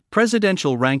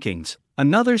Presidential rankings,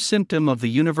 another symptom of the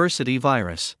university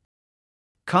virus.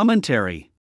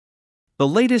 Commentary. The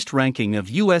latest ranking of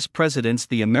U.S. presidents,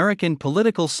 the American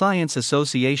Political Science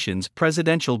Association's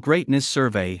Presidential Greatness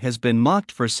Survey, has been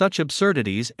mocked for such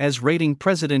absurdities as rating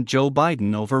President Joe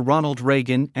Biden over Ronald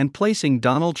Reagan and placing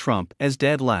Donald Trump as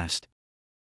dead last.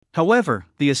 However,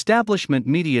 the establishment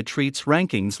media treats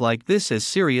rankings like this as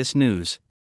serious news.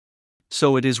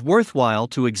 So it is worthwhile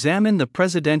to examine the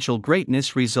presidential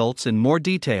greatness results in more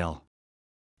detail.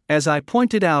 As I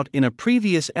pointed out in a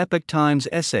previous Epoch Times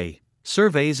essay,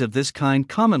 surveys of this kind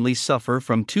commonly suffer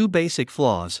from two basic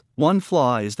flaws. One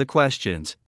flaw is the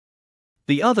questions.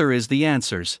 The other is the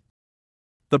answers.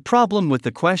 The problem with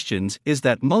the questions is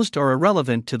that most are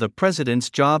irrelevant to the president's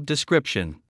job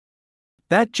description.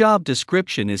 That job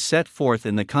description is set forth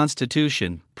in the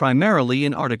Constitution, primarily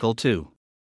in Article 2.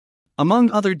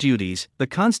 Among other duties, the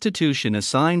Constitution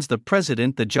assigns the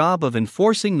president the job of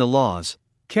enforcing the laws,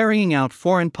 carrying out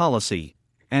foreign policy,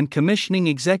 and commissioning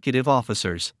executive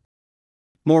officers.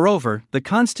 Moreover, the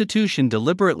Constitution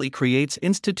deliberately creates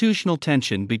institutional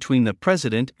tension between the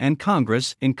president and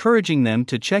Congress, encouraging them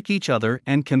to check each other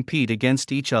and compete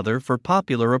against each other for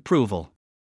popular approval.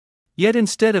 Yet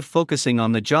instead of focusing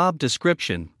on the job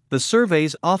description, the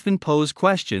surveys often pose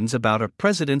questions about a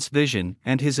president's vision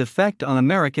and his effect on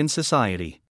American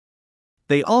society.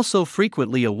 They also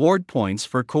frequently award points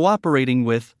for cooperating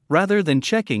with, rather than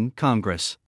checking,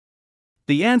 Congress.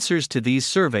 The answers to these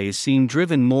surveys seem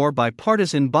driven more by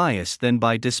partisan bias than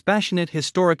by dispassionate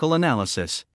historical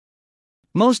analysis.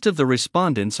 Most of the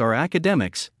respondents are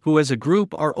academics, who as a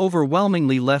group are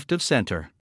overwhelmingly left of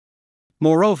center.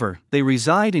 Moreover, they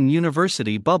reside in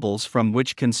university bubbles from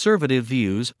which conservative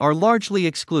views are largely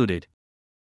excluded.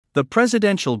 The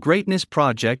Presidential Greatness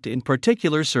Project in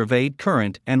particular surveyed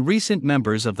current and recent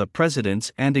members of the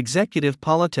President's and Executive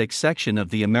Politics section of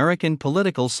the American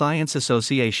Political Science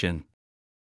Association.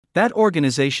 That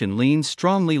organization leans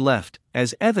strongly left,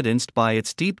 as evidenced by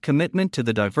its deep commitment to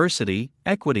the diversity,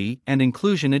 equity, and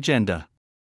inclusion agenda.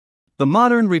 The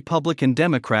modern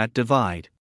Republican-Democrat divide.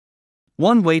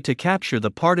 One way to capture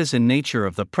the partisan nature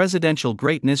of the presidential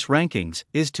greatness rankings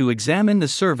is to examine the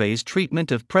survey's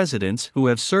treatment of presidents who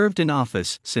have served in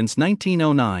office since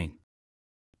 1909.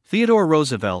 Theodore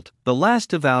Roosevelt, the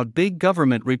last avowed big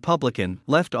government Republican,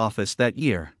 left office that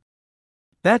year.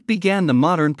 That began the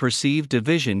modern perceived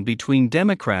division between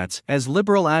Democrats as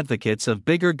liberal advocates of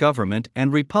bigger government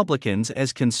and Republicans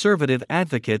as conservative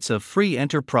advocates of free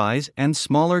enterprise and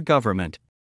smaller government.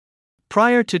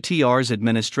 Prior to TR's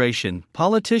administration,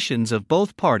 politicians of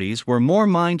both parties were more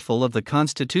mindful of the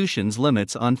Constitution's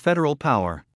limits on federal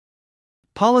power.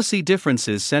 Policy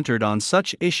differences centered on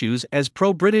such issues as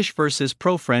pro-British versus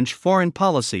pro-French foreign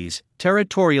policies,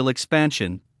 territorial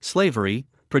expansion, slavery,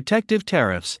 protective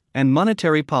tariffs, and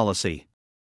monetary policy.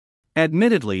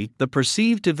 Admittedly, the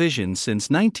perceived division since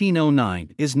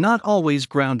 1909 is not always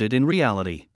grounded in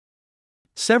reality.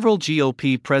 Several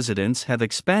GOP presidents have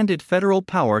expanded federal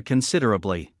power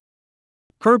considerably.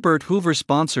 Herbert Hoover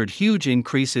sponsored huge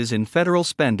increases in federal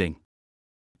spending.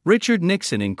 Richard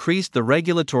Nixon increased the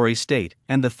regulatory state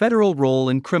and the federal role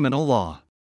in criminal law.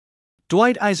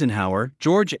 Dwight Eisenhower,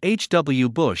 George H.W.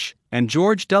 Bush, and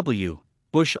George W.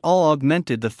 Bush all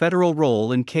augmented the federal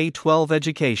role in K-12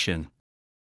 education.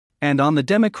 And on the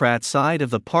Democrat side of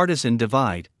the partisan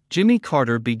divide, Jimmy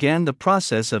Carter began the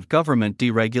process of government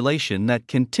deregulation that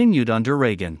continued under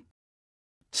Reagan.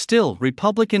 Still,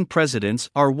 Republican presidents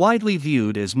are widely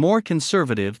viewed as more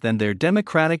conservative than their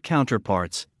Democratic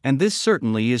counterparts, and this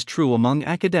certainly is true among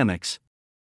academics.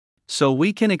 So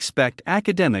we can expect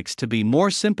academics to be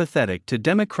more sympathetic to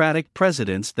Democratic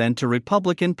presidents than to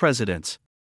Republican presidents.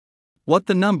 What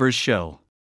the numbers show.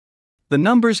 The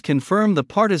numbers confirm the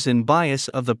partisan bias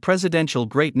of the Presidential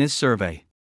Greatness Survey.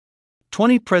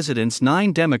 20 presidents,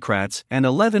 9 Democrats, and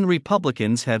 11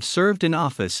 Republicans have served in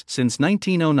office since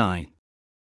 1909.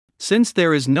 Since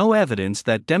there is no evidence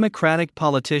that Democratic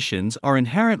politicians are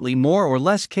inherently more or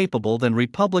less capable than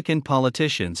Republican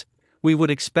politicians, we would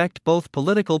expect both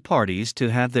political parties to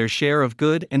have their share of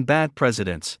good and bad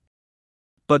presidents.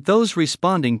 But those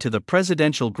responding to the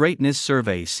Presidential Greatness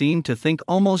Survey seem to think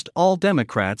almost all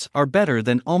Democrats are better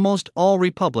than almost all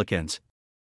Republicans.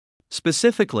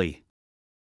 Specifically,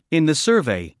 in the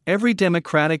survey, every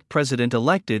Democratic president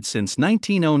elected since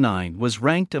 1909 was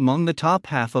ranked among the top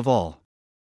half of all.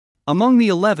 Among the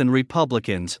 11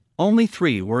 Republicans, only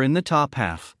 3 were in the top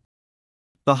half.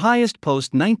 The highest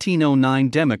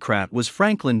post-1909 Democrat was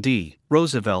Franklin D.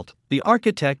 Roosevelt, the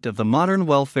architect of the modern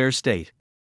welfare state.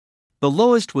 The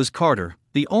lowest was Carter,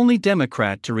 the only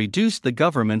Democrat to reduce the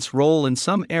government's role in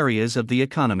some areas of the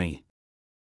economy.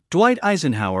 Dwight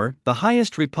Eisenhower, the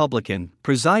highest Republican,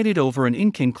 presided over an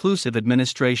inconclusive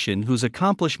administration whose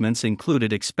accomplishments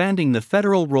included expanding the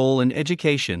federal role in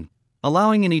education,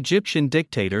 allowing an Egyptian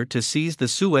dictator to seize the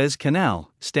Suez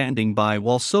Canal, standing by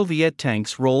while Soviet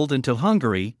tanks rolled into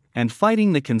Hungary, and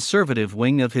fighting the conservative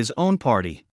wing of his own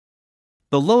party.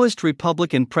 The lowest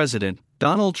Republican president,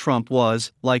 Donald Trump,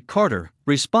 was, like Carter,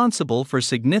 responsible for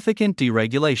significant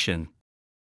deregulation.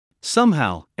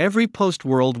 Somehow, every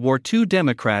post-World War II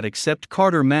Democrat except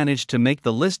Carter managed to make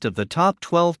the list of the top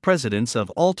 12 presidents of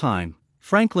all time: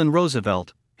 Franklin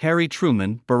Roosevelt, Harry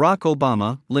Truman, Barack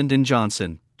Obama, Lyndon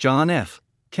Johnson, John F.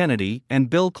 Kennedy, and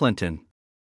Bill Clinton.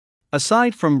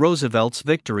 Aside from Roosevelt's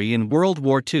victory in World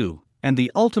War II, and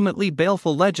the ultimately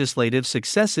baleful legislative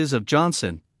successes of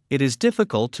Johnson, it is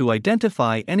difficult to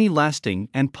identify any lasting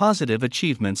and positive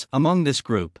achievements among this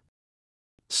group.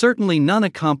 Certainly none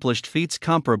accomplished feats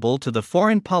comparable to the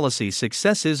foreign policy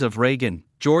successes of Reagan,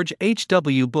 George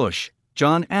H.W. Bush,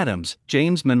 John Adams,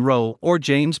 James Monroe, or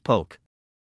James Polk.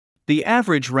 The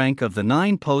average rank of the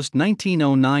 9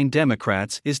 post-1909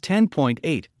 Democrats is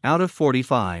 10.8 out of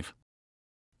 45.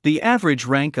 The average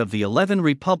rank of the 11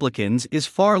 Republicans is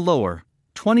far lower,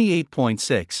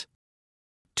 28.6.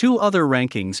 Two other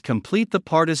rankings complete the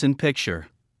partisan picture,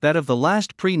 that of the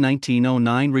last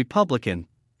pre-1909 Republican,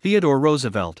 Theodore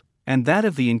Roosevelt, and that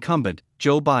of the incumbent,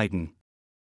 Joe Biden.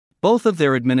 Both of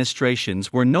their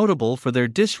administrations were notable for their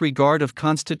disregard of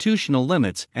constitutional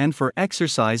limits and for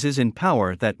exercises in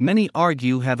power that many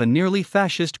argue have a nearly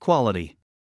fascist quality.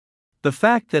 The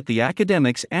fact that the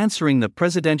academics answering the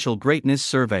Presidential Greatness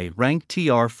Survey ranked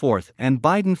TR 4th and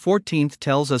Biden 14th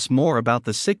tells us more about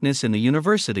the sickness in the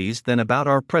universities than about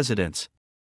our presidents.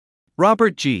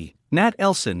 Robert G. Nat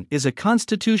Elson is a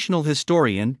constitutional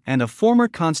historian and a former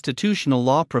constitutional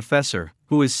law professor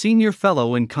who is senior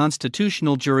fellow in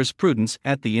constitutional jurisprudence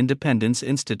at the Independence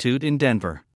Institute in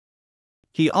Denver.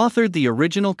 He authored the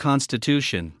original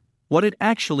Constitution, what it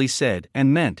actually said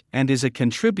and meant, and is a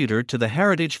contributor to the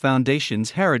Heritage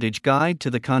Foundation's Heritage Guide to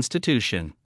the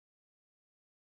Constitution.